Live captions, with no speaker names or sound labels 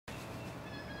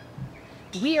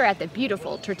We are at the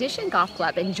beautiful Tradition Golf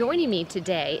Club, and joining me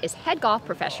today is head golf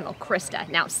professional Christa.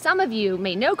 Now, some of you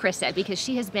may know Christa because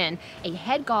she has been a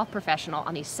head golf professional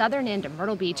on the southern end of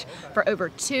Myrtle Beach for over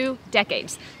 2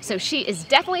 decades. So she is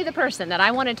definitely the person that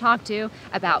I want to talk to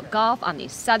about golf on the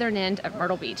southern end of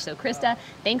Myrtle Beach. So Christa,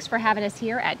 thanks for having us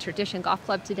here at Tradition Golf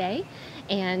Club today.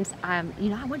 And I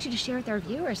want you to share with our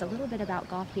viewers a little bit about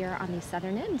golf here on the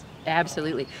southern end.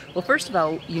 Absolutely. Well, first of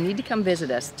all, you need to come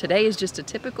visit us. Today is just a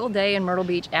typical day in Myrtle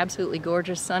Beach. Absolutely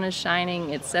gorgeous. Sun is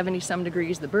shining. It's 70-some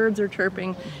degrees. The birds are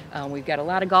chirping. We've got a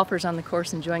lot of golfers on the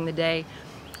course enjoying the day.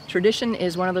 Tradition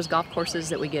is one of those golf courses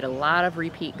that we get a lot of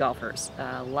repeat golfers.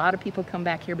 A lot of people come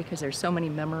back here because there's so many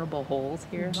memorable holes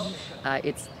here.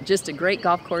 It's just a great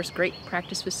golf course, great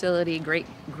practice facility, great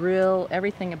grill.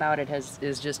 Everything about it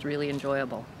is just really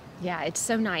enjoyable. Yeah, it's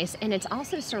so nice, and it's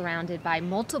also surrounded by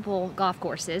multiple golf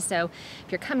courses. So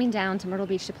if you're coming down to Myrtle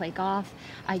Beach to play golf,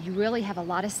 you really have a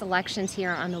lot of selections here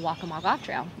on the Waccamaw Golf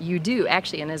Trail. You do,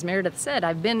 actually, and as Meredith said,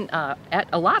 I've been at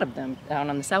a lot of them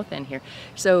down on the south end here.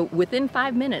 So within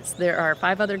 5 minutes, there are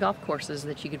 5 other golf courses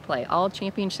that you could play, all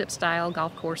championship-style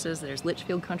golf courses. There's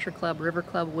Litchfield Country Club, River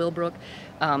Club, Willbrook.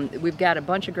 We've got a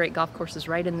bunch of great golf courses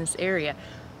right in this area.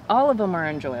 All of them are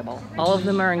enjoyable. All of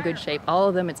them are in good shape. All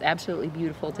of them, it's absolutely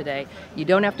beautiful today. You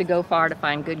don't have to go far to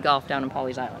find good golf down in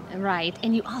Pawleys Island. Right,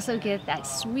 and you also get that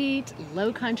sweet,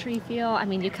 low country feel. I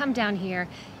mean, you come down here,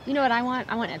 you know what I want?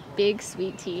 I want a big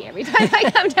sweet tea every time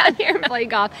I come down here and play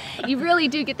golf. You really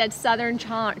do get that southern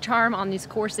charm on these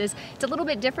courses. It's a little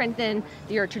bit different than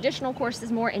your traditional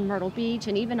courses, more in Myrtle Beach,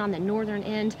 and even on the northern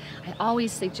end. I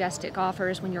always suggest to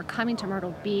golfers, when you're coming to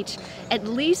Myrtle Beach, at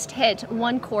least hit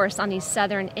one course on the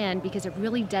southern end, because it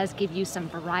really does give you some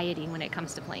variety when it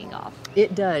comes to playing golf.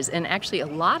 It does, and actually a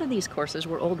lot of these courses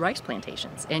were old rice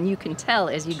plantations, and you can tell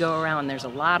as you go around there's a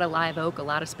lot of live oak, a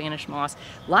lot of Spanish moss,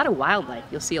 a lot of wildlife.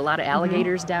 You'll see a lot of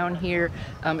alligators down here.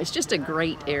 It's just a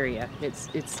great area.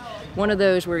 It's one of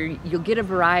those where you'll get a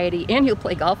variety and you'll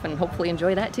play golf and hopefully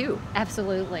enjoy that too.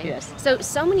 Absolutely. Yes.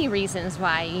 So many reasons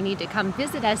why you need to come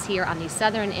visit us here on the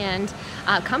southern end.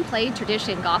 Come play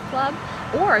Tradition Golf Club,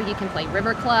 or you can play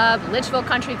River Club, Litchfield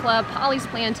Country Club, Pawleys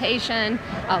Plantation,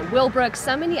 Willbrook,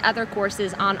 so many other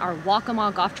courses on our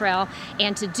Waccamaw Golf Trail.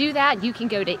 And to do that, you can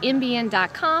go to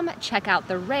MBN.COM, check out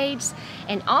the rates,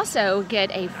 and also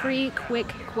get a free quick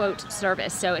quote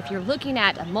service. So if you're looking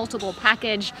at a multiple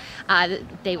package,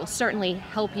 they will certainly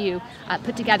help you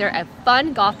put together a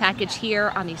fun golf package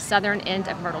here on the southern end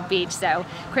of Myrtle Beach. So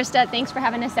Christa, thanks for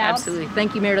having us out. Absolutely.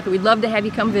 Thank you, Meredith. We'd love to have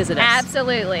you come visit us.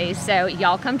 Absolutely. So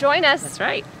y'all come join us. That's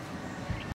right.